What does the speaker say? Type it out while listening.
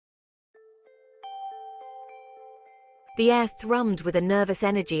The air thrummed with a nervous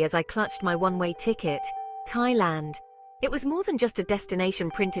energy as I clutched my one-way ticket. Thailand. It was more than just a destination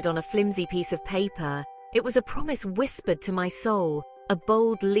printed on a flimsy piece of paper. It was a promise whispered to my soul, a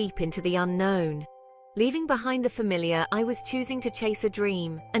bold leap into the unknown. Leaving behind the familiar, I was choosing to chase a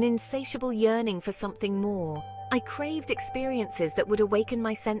dream, an insatiable yearning for something more. I craved experiences that would awaken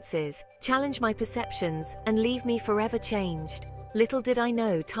my senses, challenge my perceptions, and leave me forever changed. Little did I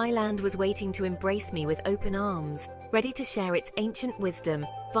know Thailand was waiting to embrace me with open arms, ready to share its ancient wisdom,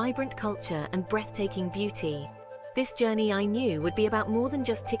 vibrant culture, and breathtaking beauty. This journey, I knew, would be about more than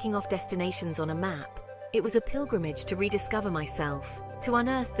just ticking off destinations on a map. It was a pilgrimage to rediscover myself, to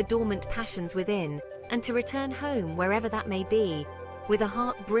unearth the dormant passions within, and to return home, wherever that may be, with a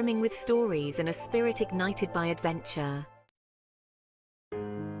heart brimming with stories and a spirit ignited by adventure.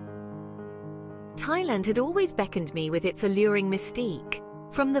 Thailand had always beckoned me with its alluring mystique.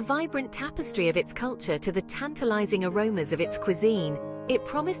 From the vibrant tapestry of its culture to the tantalizing aromas of its cuisine, it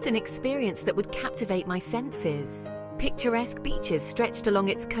promised an experience that would captivate my senses. Picturesque beaches stretched along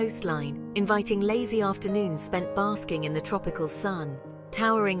its coastline, inviting lazy afternoons spent basking in the tropical sun.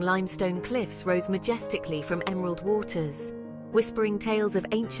 Towering limestone cliffs rose majestically from emerald waters, whispering tales of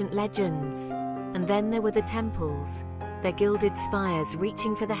ancient legends. And then there were the temples, their gilded spires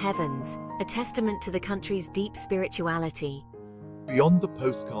reaching for the heavens, a testament to the country's deep spirituality. Beyond the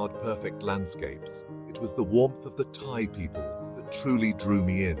postcard-perfect landscapes, it was the warmth of the Thai people that truly drew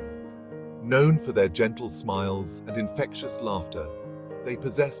me in. Known for their gentle smiles and infectious laughter, they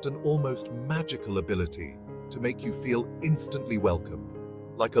possessed an almost magical ability to make you feel instantly welcome,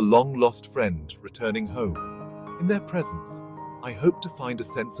 like a long-lost friend returning home. In their presence, I hoped to find a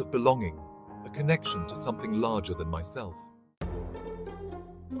sense of belonging, a connection to something larger than myself.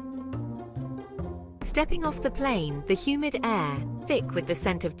 Stepping off the plane, the humid air, thick with the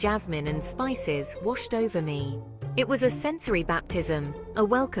scent of jasmine and spices, washed over me. It was a sensory baptism, a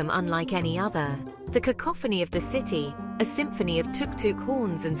welcome unlike any other. The cacophony of the city, a symphony of tuk-tuk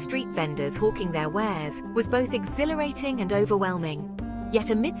horns and street vendors hawking their wares, was both exhilarating and overwhelming. Yet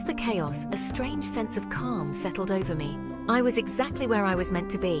amidst the chaos, a strange sense of calm settled over me. I was exactly where I was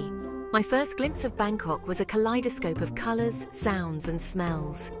meant to be. My first glimpse of Bangkok was a kaleidoscope of colors, sounds, and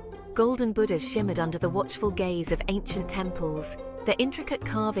smells. Golden Buddhas shimmered under the watchful gaze of ancient temples, their intricate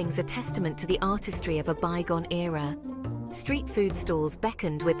carvings a testament to the artistry of a bygone era. Street food stalls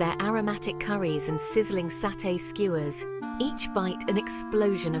beckoned with their aromatic curries and sizzling satay skewers, each bite an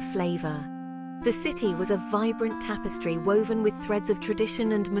explosion of flavor. The city was a vibrant tapestry woven with threads of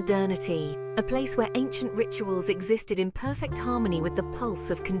tradition and modernity, a place where ancient rituals existed in perfect harmony with the pulse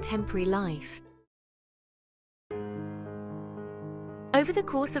of contemporary life. Over the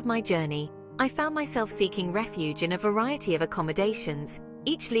course of my journey, I found myself seeking refuge in a variety of accommodations,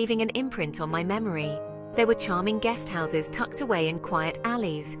 each leaving an imprint on my memory. There were charming guest houses tucked away in quiet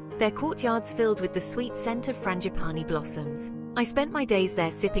alleys, their courtyards filled with the sweet scent of frangipani blossoms. I spent my days there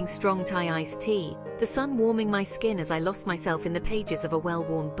sipping strong Thai iced tea, the sun warming my skin as I lost myself in the pages of a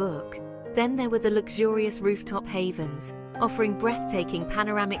well-worn book. Then there were the luxurious rooftop havens, offering breathtaking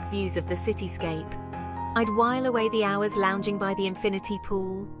panoramic views of the cityscape. I'd while away the hours lounging by the infinity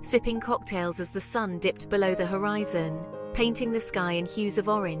pool, sipping cocktails as the sun dipped below the horizon, painting the sky in hues of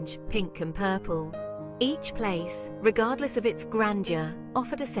orange, pink, and purple. Each place, regardless of its grandeur,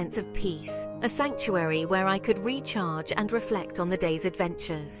 offered a sense of peace, a sanctuary where I could recharge and reflect on the day's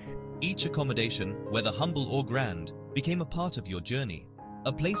adventures. Each accommodation, whether humble or grand, became a part of your journey,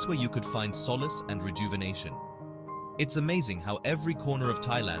 a place where you could find solace and rejuvenation. It's amazing how every corner of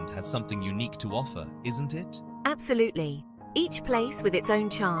Thailand has something unique to offer, isn't it? Absolutely. Each place with its own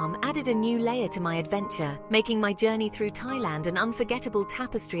charm added a new layer to my adventure, making my journey through Thailand an unforgettable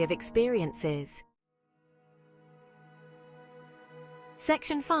tapestry of experiences.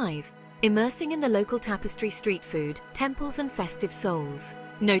 Section 5. Immersing in the local tapestry, street food, temples and festive souls.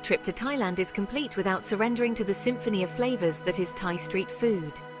 No trip to Thailand is complete without surrendering to the symphony of flavors that is Thai street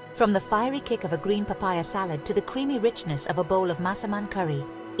food. From the fiery kick of a green papaya salad to the creamy richness of a bowl of massaman curry,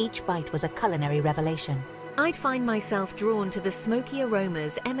 each bite was a culinary revelation. I'd find myself drawn to the smoky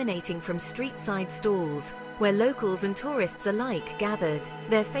aromas emanating from street-side stalls, where locals and tourists alike gathered,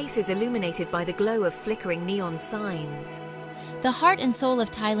 their faces illuminated by the glow of flickering neon signs. The heart and soul of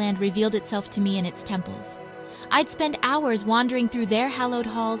Thailand revealed itself to me in its temples. I'd spend hours wandering through their hallowed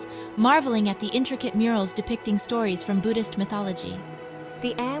halls, marveling at the intricate murals depicting stories from Buddhist mythology.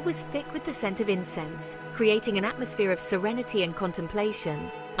 The air was thick with the scent of incense, creating an atmosphere of serenity and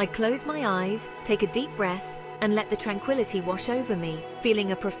contemplation. I'd close my eyes, take a deep breath, and let the tranquility wash over me,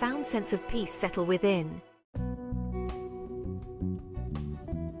 feeling a profound sense of peace settle within.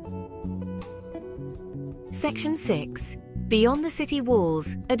 Section 6. Beyond the City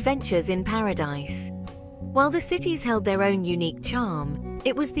Walls, Adventures in Paradise. While the cities held their own unique charm,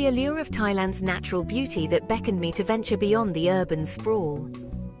 it was the allure of Thailand's natural beauty that beckoned me to venture beyond the urban sprawl.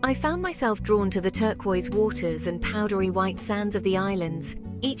 I found myself drawn to the turquoise waters and powdery white sands of the islands,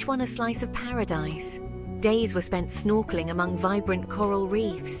 each one a slice of paradise. Days were spent snorkeling among vibrant coral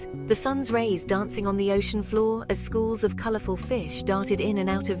reefs, the sun's rays dancing on the ocean floor as schools of colourful fish darted in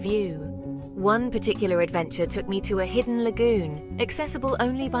and out of view. One particular adventure took me to a hidden lagoon, accessible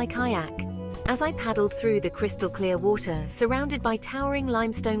only by kayak. As I paddled through the crystal-clear water, surrounded by towering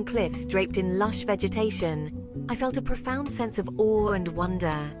limestone cliffs draped in lush vegetation, I felt a profound sense of awe and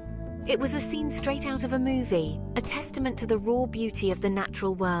wonder. It was a scene straight out of a movie, a testament to the raw beauty of the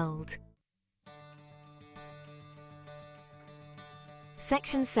natural world.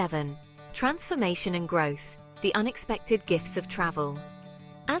 Section 7. Transformation and Growth, the Unexpected Gifts of Travel.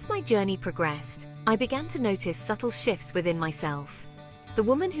 As my journey progressed, I began to notice subtle shifts within myself. The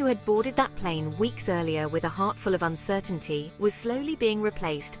woman who had boarded that plane weeks earlier with a heart full of uncertainty was slowly being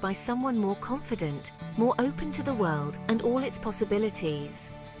replaced by someone more confident, more open to the world and all its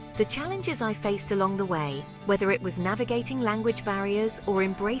possibilities. The challenges I faced along the way, whether it was navigating language barriers or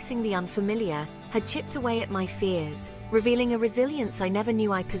embracing the unfamiliar, had chipped away at my fears, revealing a resilience I never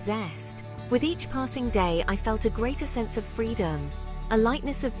knew I possessed. With each passing day, I felt a greater sense of freedom, a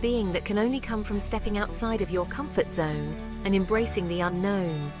lightness of being that can only come from stepping outside of your comfort zone and embracing the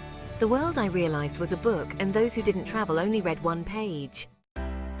unknown. The world, I realized, was a book, and those who didn't travel only read one page.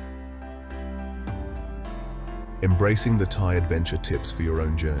 Embracing the Thai adventure tips for your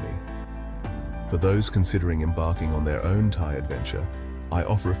own journey. For those considering embarking on their own Thai adventure, I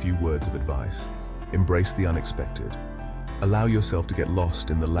offer a few words of advice. Embrace the unexpected. Allow yourself to get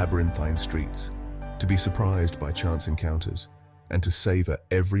lost in the labyrinthine streets, to be surprised by chance encounters, and to savor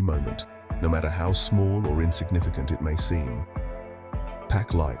every moment, no matter how small or insignificant it may seem.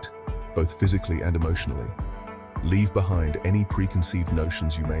 Pack light, both physically and emotionally. Leave behind any preconceived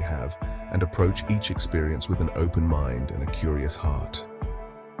notions you may have and approach each experience with an open mind and a curious heart.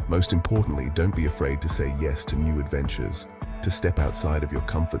 Most importantly, don't be afraid to say yes to new adventures, to step outside of your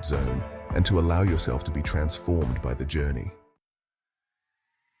comfort zone, and to allow yourself to be transformed by the journey.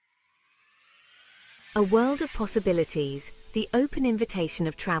 A world of possibilities, the open invitation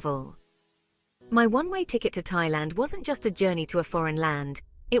of travel. My one-way ticket to Thailand wasn't just a journey to a foreign land,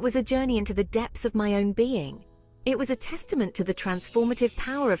 it was a journey into the depths of my own being. It was a testament to the transformative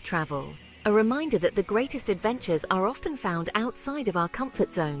power of travel, a reminder that the greatest adventures are often found outside of our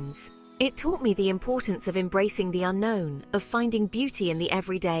comfort zones. It taught me the importance of embracing the unknown, of finding beauty in the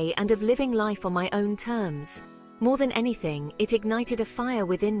everyday, and of living life on my own terms. More than anything, it ignited a fire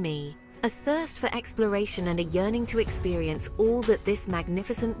within me, a thirst for exploration and a yearning to experience all that this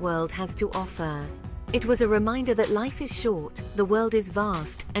magnificent world has to offer. It was a reminder that life is short, the world is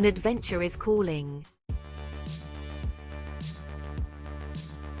vast, and adventure is calling.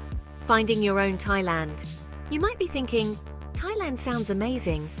 Finding your own Thailand. You might be thinking, Thailand sounds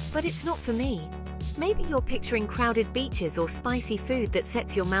amazing, but it's not for me. Maybe you're picturing crowded beaches or spicy food that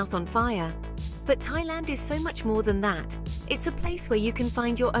sets your mouth on fire. But Thailand is so much more than that. It's a place where you can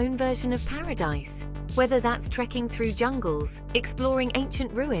find your own version of paradise. Whether that's trekking through jungles, exploring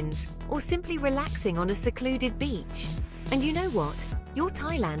ancient ruins, or simply relaxing on a secluded beach. And you know what? Your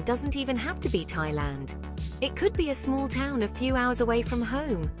Thailand doesn't even have to be Thailand. It could be a small town a few hours away from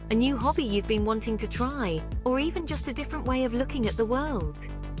home, a new hobby you've been wanting to try, or even just a different way of looking at the world.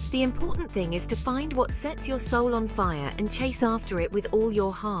 The important thing is to find what sets your soul on fire and chase after it with all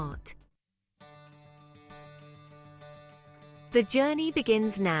your heart. The journey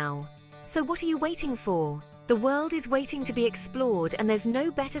begins now. So what are you waiting for? The world is waiting to be explored, and there's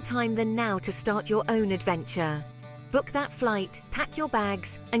no better time than now to start your own adventure. Book that flight, pack your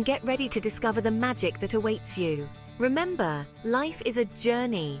bags, and get ready to discover the magic that awaits you. Remember, life is a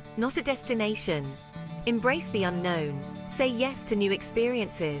journey, not a destination. Embrace the unknown, say yes to new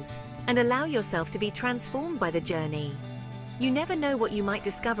experiences, and allow yourself to be transformed by the journey. You never know what you might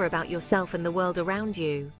discover about yourself and the world around you.